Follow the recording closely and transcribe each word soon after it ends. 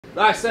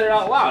I said it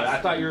out loud.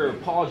 I thought your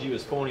apology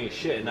was phony as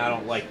shit, and I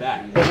don't like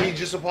that. But he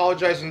just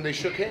apologized and they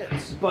shook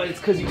hands. But it's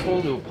because you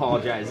told him to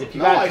apologize. If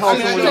you No, gotta tell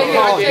someone to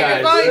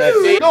apologize,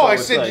 that's no, I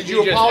said, did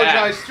you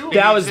apologize to him?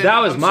 That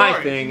was my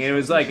thing. And it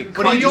was like,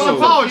 but you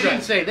apologize. You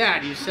didn't say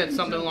that. You said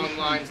something along the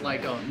lines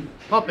like a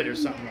puppet or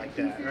something like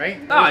that, right?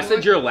 No, I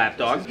said you're a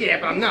lapdog. Yeah,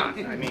 but I'm not.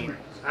 I mean,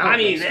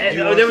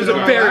 there was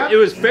a fair. It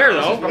was fair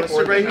though.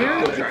 Sit right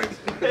here.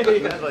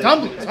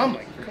 Tumbling.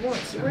 Come on,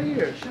 sit right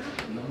here.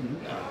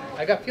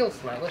 I got feels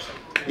tonight. Listen.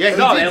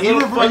 Yeah, he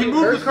removed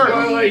the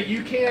curse. Like,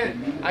 you can't.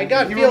 I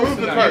got feels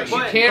tonight.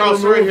 You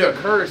can't remove the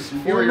curse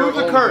for your own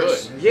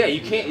good. Yeah, you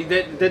can't.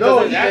 That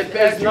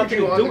has nothing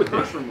to do with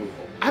curse removal.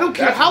 I don't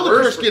care how the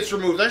curse gets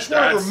removed. I just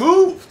want it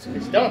removed.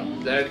 It's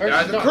done.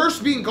 The curse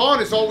being gone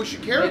is all we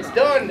should care about. It's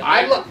done.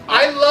 I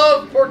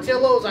love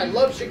Portillo's. I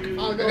love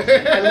Chicago.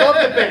 I love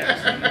the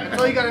Bears. That's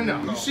all you gotta know.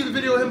 Did you see the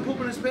video of him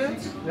pooping his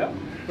pants? Yeah.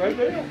 Right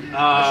there.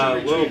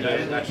 A little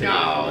bit.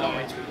 No, don't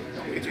retweet it.